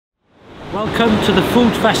Welcome to the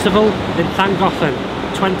Food Festival in Llangollen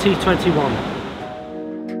 2021.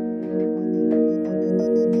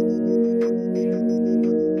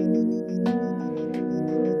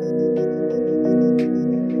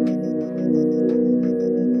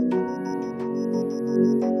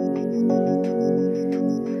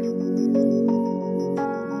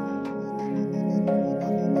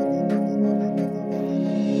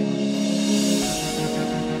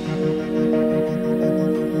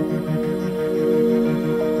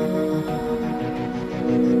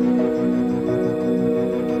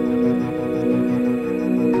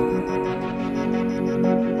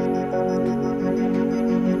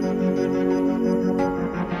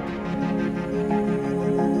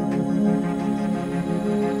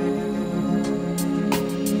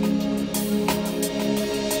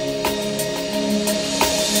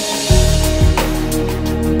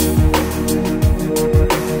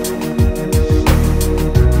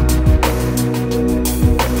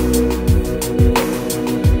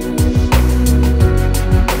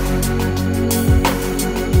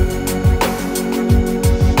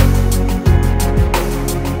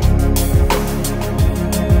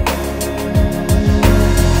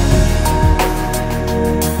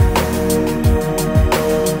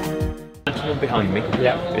 Behind me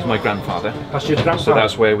is my grandfather. That's your grandfather? So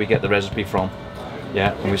that's where we get the recipe from.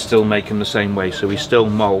 Yeah, and we still make them the same way. So we still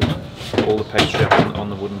mould all the pastry up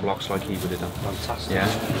on the wooden blocks like he would have done. Fantastic. Yeah.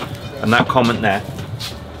 And that comment there,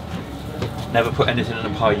 never put anything in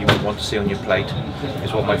a pie you wouldn't want to see on your plate,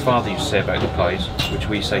 is what my father used to say about the pies, which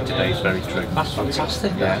we say today is very true. That's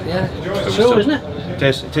fantastic. Yeah. It's true, isn't it?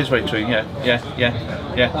 It is very true, yeah.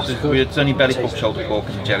 It's only belly pork, shoulder pork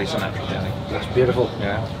and the jelly's a natural jelly. That's beautiful.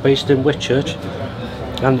 Yeah. Based in Whitchurch.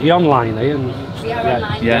 And you're online, eh? And, we are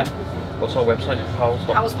online. Yeah. What's our website?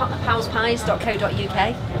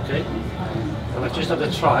 Powellspies.co.uk. Okay. And I've just had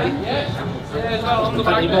a try.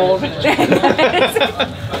 Any more?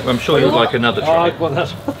 Well, I'm sure you'd like another try. Well,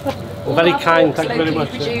 that's very kind, thank you very much.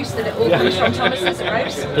 Produced and it all comes from Thomas's at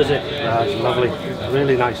Rose. Does it? It's lovely.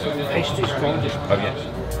 Really nice. Pastry's gorgeous. Oh, yes.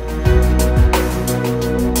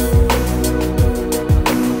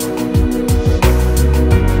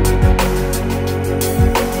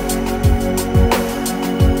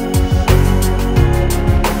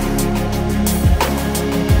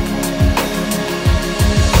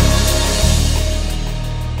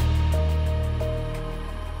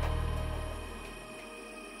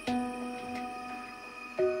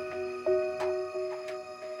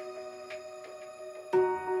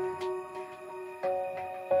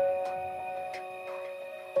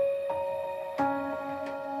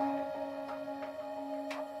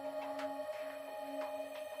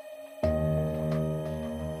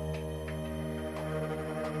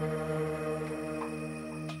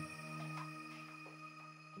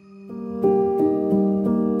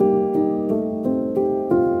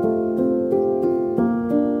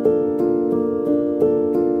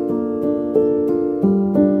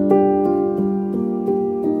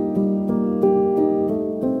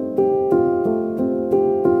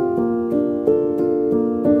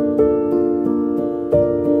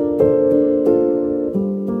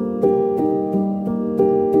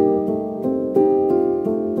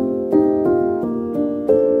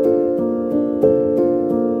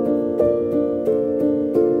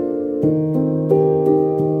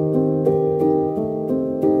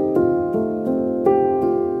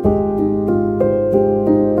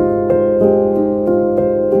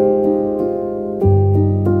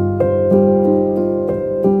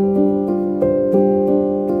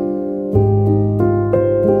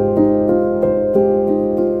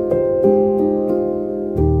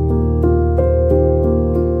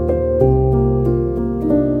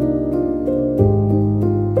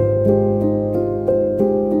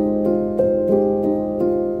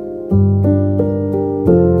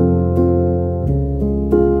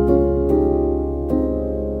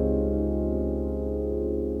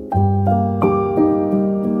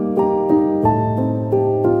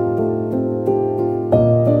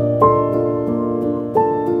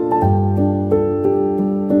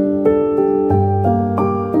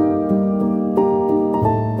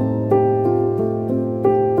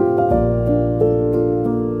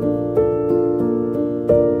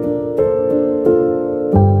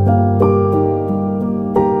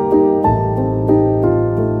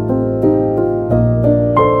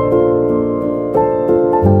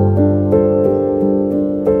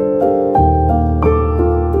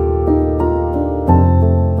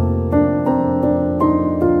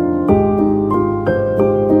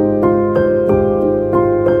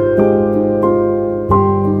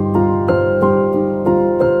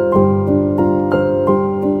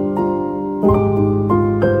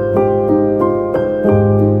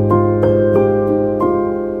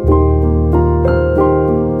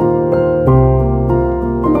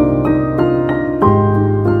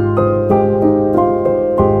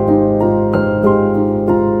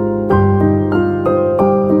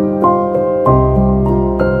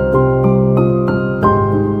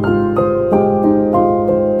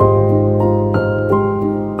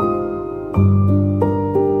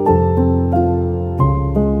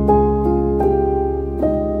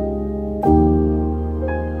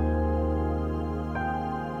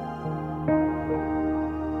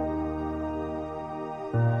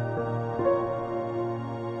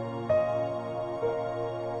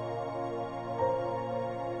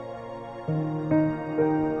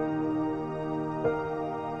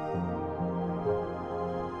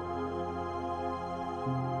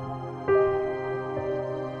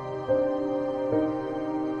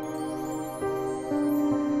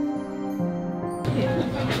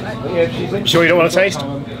 Sure you don't want to taste?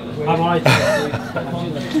 I might.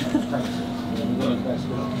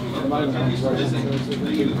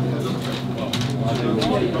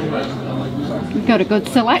 You've got a good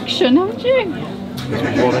selection, haven't you?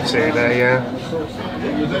 Quality there, yeah.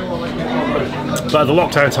 But at the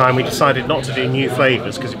lockdown time we decided not to do new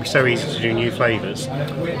flavours because it'd be so easy to do new flavours,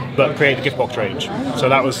 but create the gift box range. So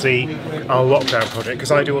that was our lockdown project,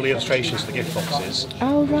 because I do all the illustrations for the gift boxes.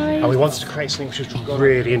 Oh, right. And we wanted to create something which was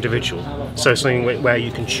really individual. So something where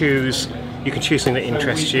you can choose something that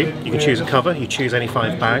interests you. You can choose a cover, you choose any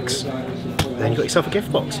 5 bags, and then you've got yourself a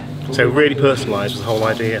gift box. So really personalised was the whole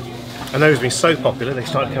idea. And those have been so popular, they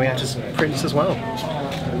started coming out as prints as well.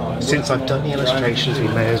 Since I've done the illustrations, we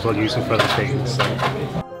may as well use them for other things. So.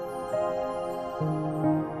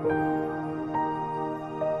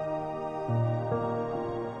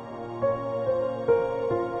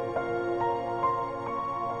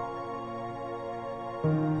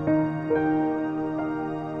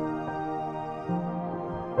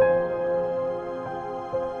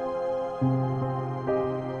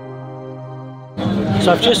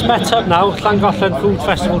 So I've just met up now, Llangollen Food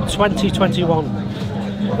Festival 2021.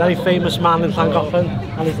 A very famous man in Llangollen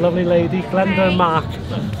and his lovely lady, Glenda and Mark.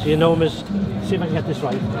 So you know him as, see if I can get this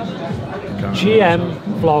right, GM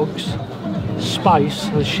Vlogs, Spice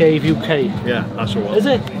and Shave UK. Yeah, that's all. Is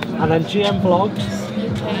it? And then GM Vlogs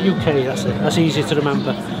UK, that's it. That's easy to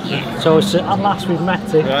remember. So it's, at last we've met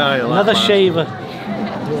him. Yeah, another shaver.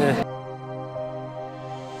 Yeah.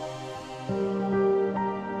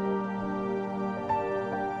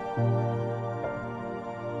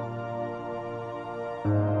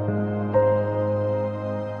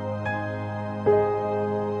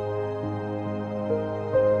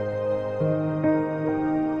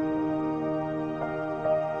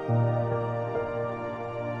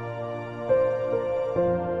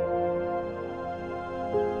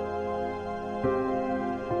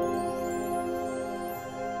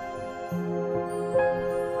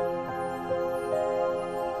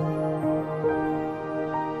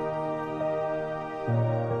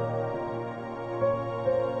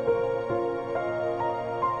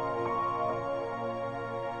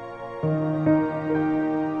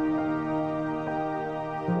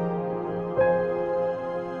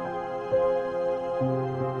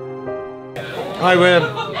 Hi, we're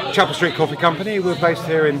Chapel Street Coffee Company. We're based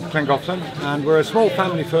here in Llangollen and we're a small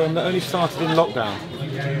family firm that only started in lockdown.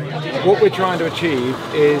 What we're trying to achieve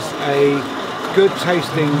is a good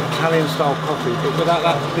tasting Italian style coffee but without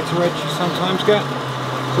that bitter edge you sometimes get.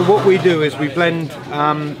 So what we do is we blend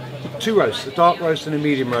 2 roasts, a dark roast and a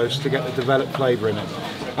medium roast, to get the developed flavour in it.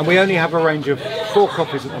 And we only have a range of 4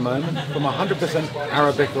 coffees at the moment, from 100%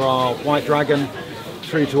 Arabica, our White Dragon,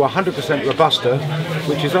 through to 100% Robusta,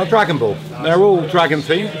 which is our Dragon Ball. They're all dragon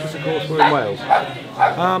themed because of course we're in Wales.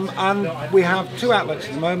 And we have 2 outlets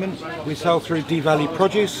at the moment. We sell through D Valley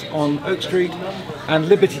Produce on Oak Street and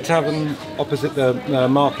Liberty Tavern opposite the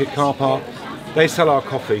market car park. They sell our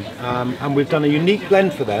coffee and we've done a unique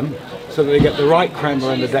blend for them so that they get the right crema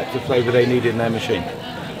and the depth of flavour they need in their machine.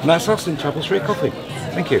 And that's us in Chapel Street Coffee.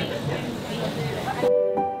 Thank you.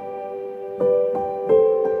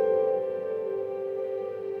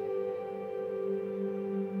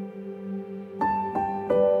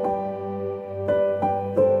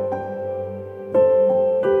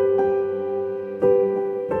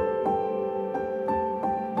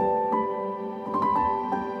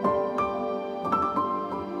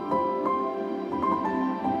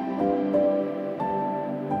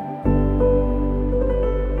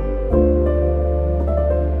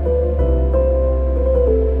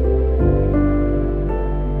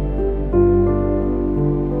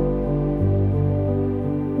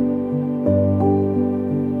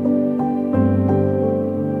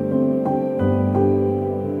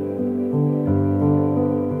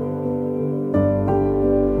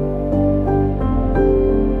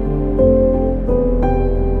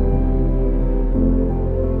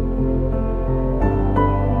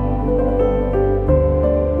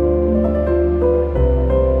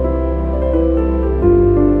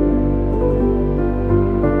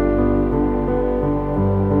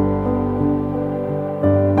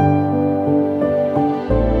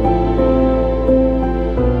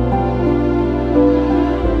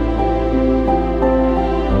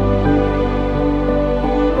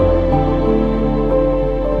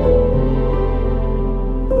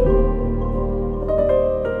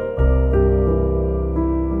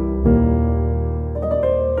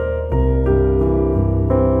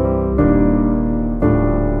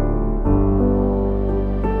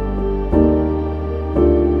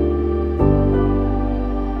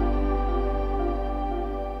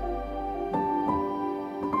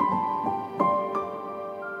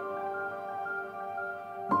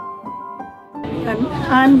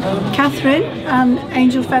 I'm Catherine and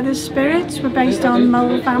Angel Feathers Spirits. We're based on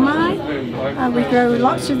Mull Family. We grow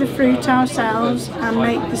lots of the fruit ourselves and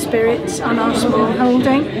make the spirits on our small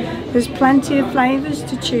holding. There's plenty of flavours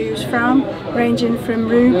to choose from, ranging from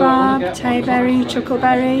rhubarb, tayberry,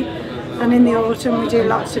 chuckleberry, and in the autumn we do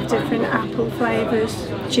lots of different apple flavours,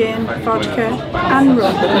 gin, vodka and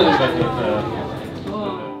rum.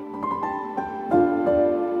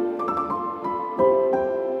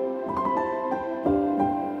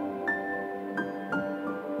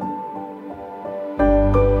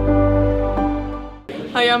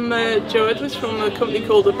 Hi, I'm Jo Edwards from a company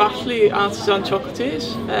called the Bathley Artisan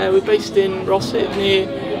Chocolatiers. We're based in Rossett near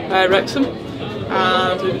Wrexham,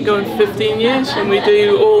 and we've been going for 15 years, and we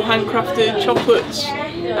do all handcrafted chocolates,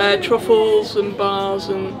 truffles and bars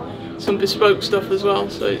and some bespoke stuff as well,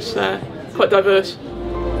 so it's quite diverse.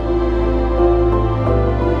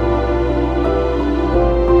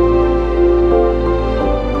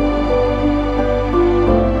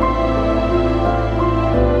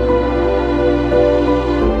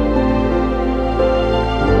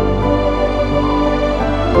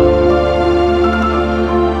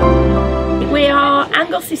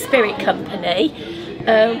 Spirit company,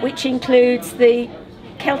 which includes the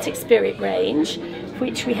Celtic Spirit range,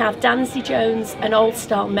 which we have Danzy Jones and Old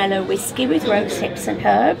Style Mellow Whisky with rose hips and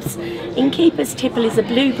herbs. Innkeeper's Tipple is a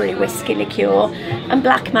blueberry whisky liqueur, and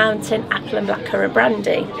Black Mountain apple and blackcurrant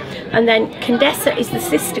brandy. And then Condessa is the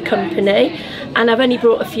sister company, and I've only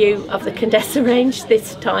brought a few of the Condessa range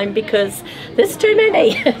this time because there's too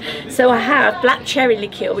many. So I have Black Cherry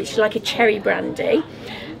liqueur, which is like a cherry brandy,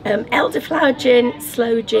 elderflower gin,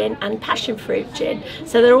 sloe gin and passion fruit gin.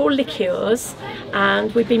 So they're all liqueurs,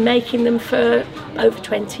 and we've been making them for over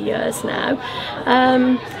 20 years now.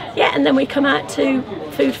 Yeah, and then we come out to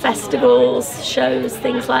food festivals, shows,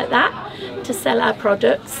 things like that to sell our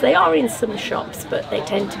products. They are in some shops, but they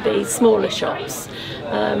tend to be smaller shops.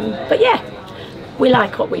 But yeah, we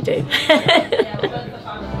like what we do.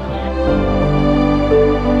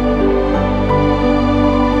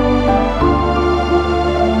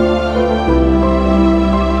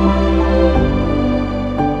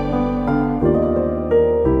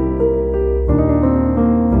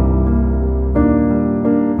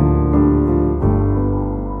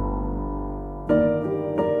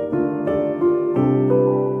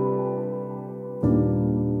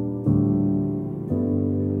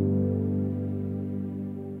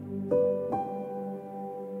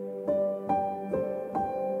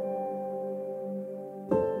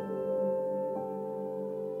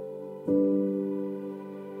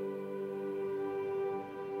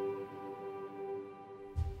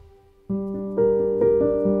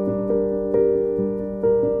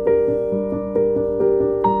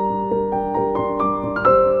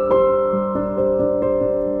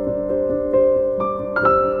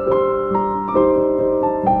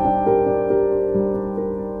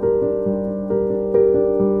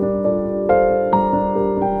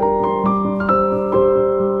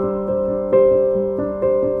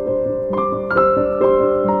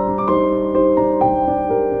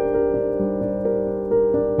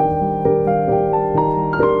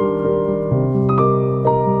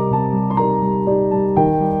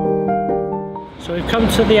 So we've come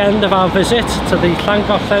to the end of our visit to the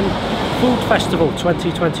Llangollen Food Festival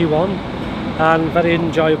 2021, and very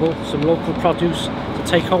enjoyable, some local produce to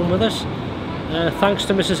take home with us. Thanks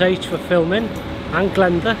to Mrs H for filming, and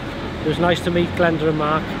Glenda. It was nice to meet Glenda and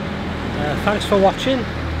Mark. Thanks for watching,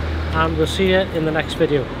 and we'll see you in the next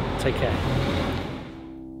video. Take care.